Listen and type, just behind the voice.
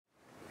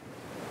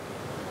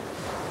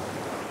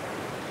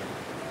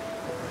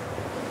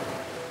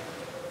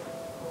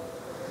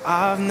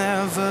I've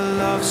never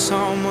loved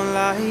someone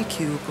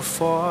like you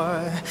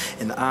before,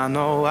 and I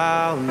know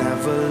I'll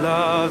never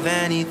love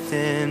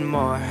anything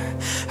more.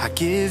 I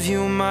give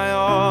you my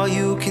all,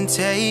 you can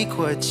take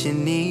what you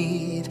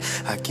need.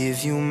 I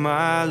give you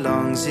my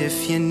lungs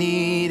if you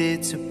need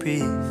it to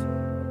breathe.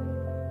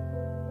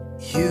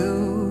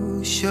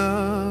 You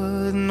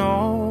should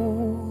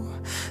know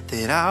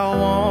that I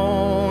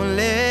won't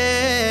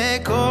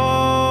let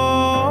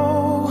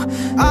go.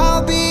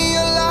 I'll be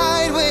your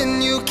light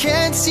when you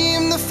can't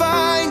seem to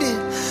find it.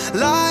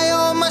 Lie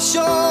on my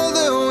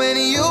shoulder when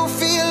you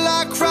feel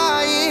like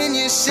crying.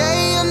 You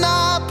say you're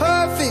not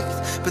perfect,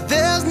 but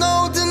there's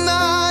no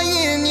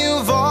denying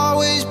you've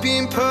always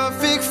been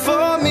perfect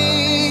for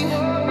me.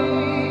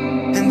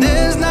 And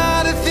there's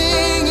not a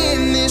thing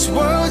in this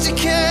world you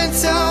can't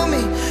tell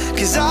me,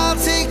 'cause I'll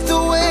take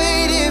the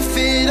weight if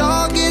it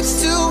all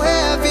gets too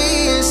heavy.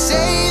 You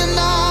say you're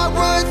not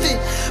worth it,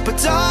 but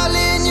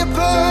darling, you're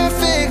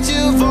perfect.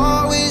 You've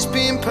always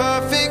been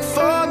perfect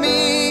for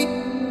me.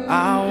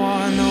 I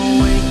wanna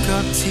wake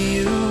up to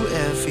you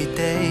every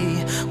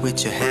day,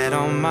 with your head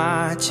on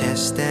my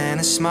chest and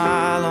a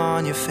smile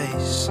on your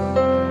face.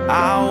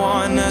 I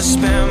wanna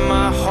spend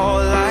my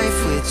whole life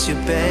with you,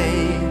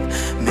 babe,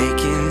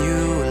 making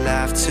you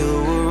laugh till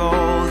we're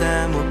old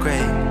and we're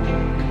great.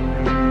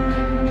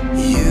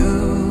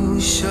 You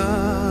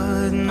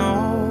should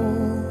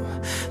know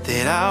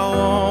that I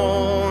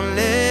won't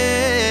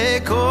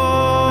let go.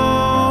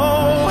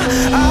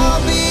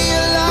 I'll be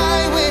a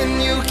light when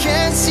you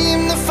can't seem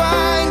to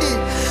find it.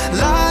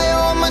 Lie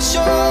on my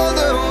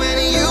shoulder when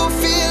you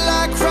feel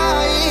like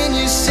crying.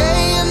 You say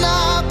you're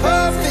not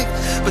perfect,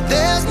 but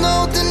there's no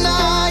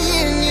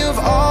denying you've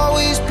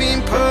always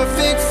been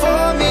perfect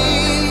for me.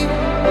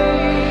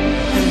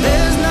 And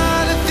there's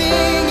not a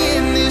thing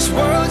in this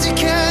world you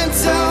can't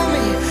tell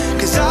me,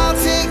 'cause I'll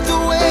take the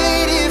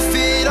weight if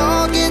it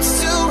all gets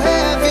too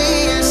heavy.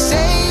 You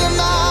say you're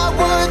not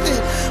worth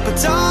it, but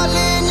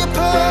darling, you're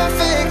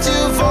perfect.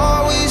 You've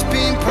always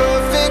been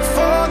perfect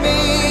for me.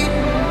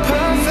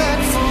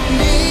 Perfect for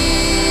me.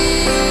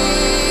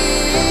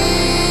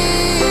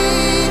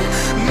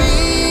 Me.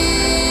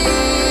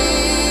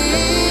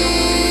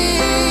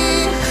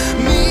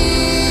 Me.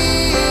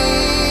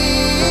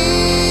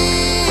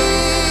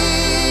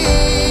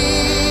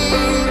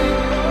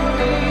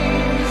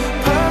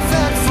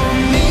 Perfect for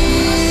me.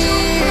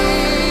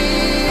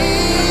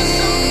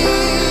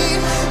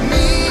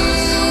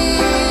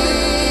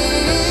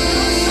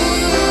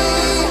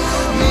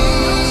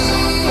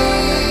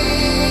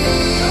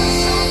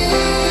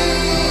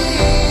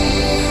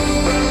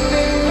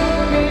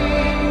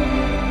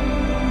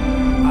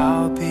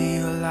 I'll be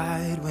your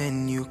light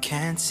when you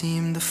can't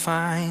seem to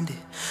find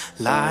it.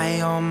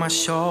 Lie on my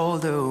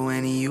shoulder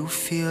when you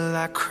feel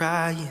like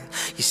crying.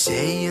 You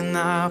say you're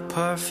not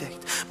perfect,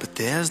 but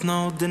there's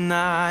no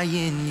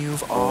denying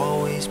you've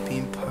always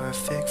been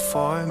perfect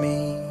for me.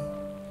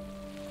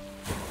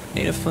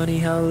 Ain't it funny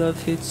how love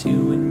hits you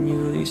when you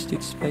least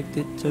expect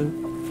it to?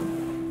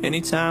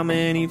 Anytime,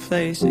 any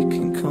place, it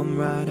can come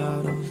right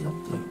out of the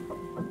blue.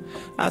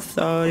 I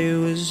thought it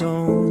was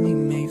only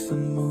made for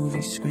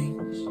movie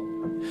screens.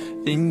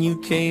 Then you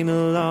came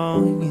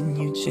along and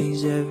you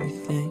changed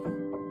everything.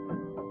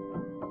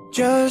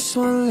 Just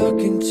one look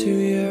into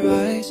your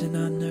eyes and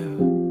I knew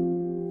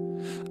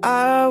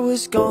I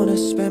was gonna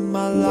spend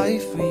my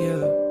life with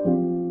you.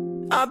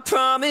 I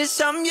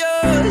promise I'm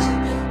yours,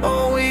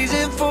 always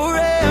and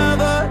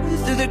forever,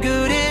 through the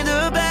good and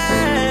the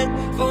bad,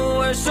 for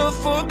worse or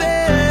for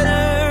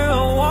better.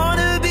 I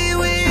wanna be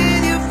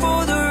with you for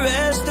the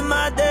rest of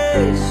my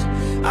days.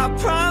 I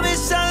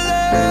promise I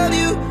love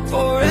you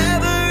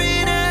forever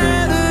and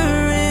ever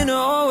and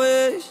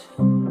always.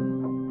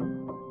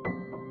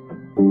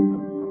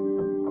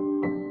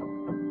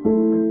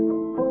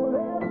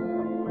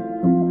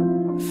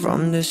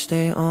 From this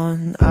day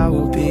on, I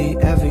will be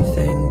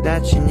everything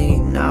that you need,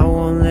 and I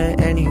won't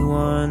let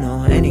anyone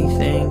or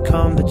anything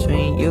come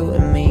between you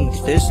and me.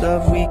 'Cause this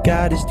love we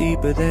got is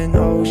deeper than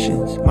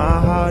oceans. My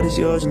heart is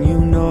yours and you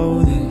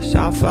know this.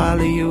 I'll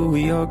follow you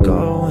where you're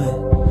going,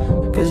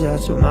 'cause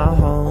that's where my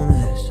home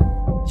is.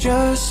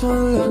 Just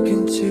one look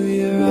into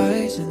your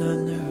eyes and I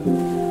knew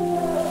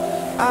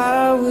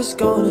I was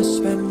gonna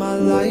spend my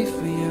life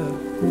with you.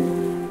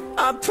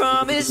 I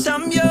promise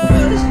I'm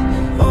yours,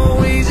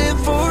 always and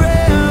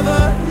forever,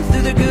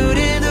 through the good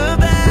and the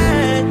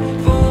bad,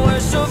 for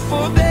worse or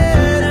for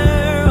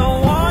better. I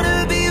wanna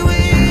be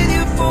with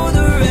you for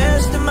the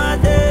rest of my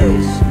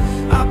days.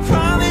 I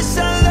promise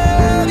I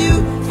love you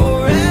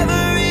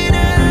forever and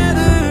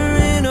ever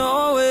and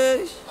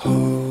always.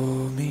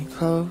 Hold me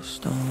close,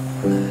 don't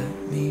let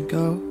me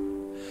go.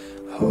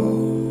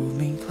 Hold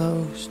me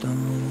close,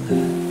 don't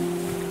let.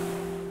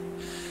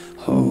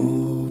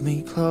 Hold me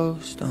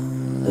close,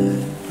 don't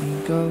let me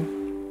go.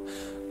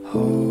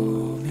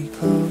 Hold me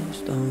close,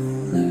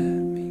 don't let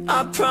me.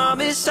 I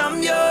promise I'm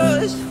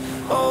yours,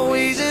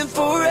 always and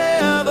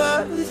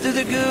forever, through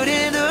the good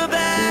and the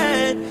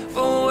bad,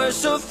 for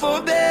worse or for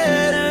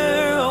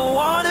better. I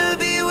wanna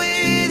be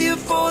with you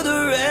for the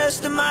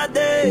rest of my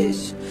days.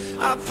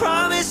 I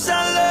promise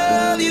I'll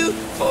love you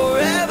forever.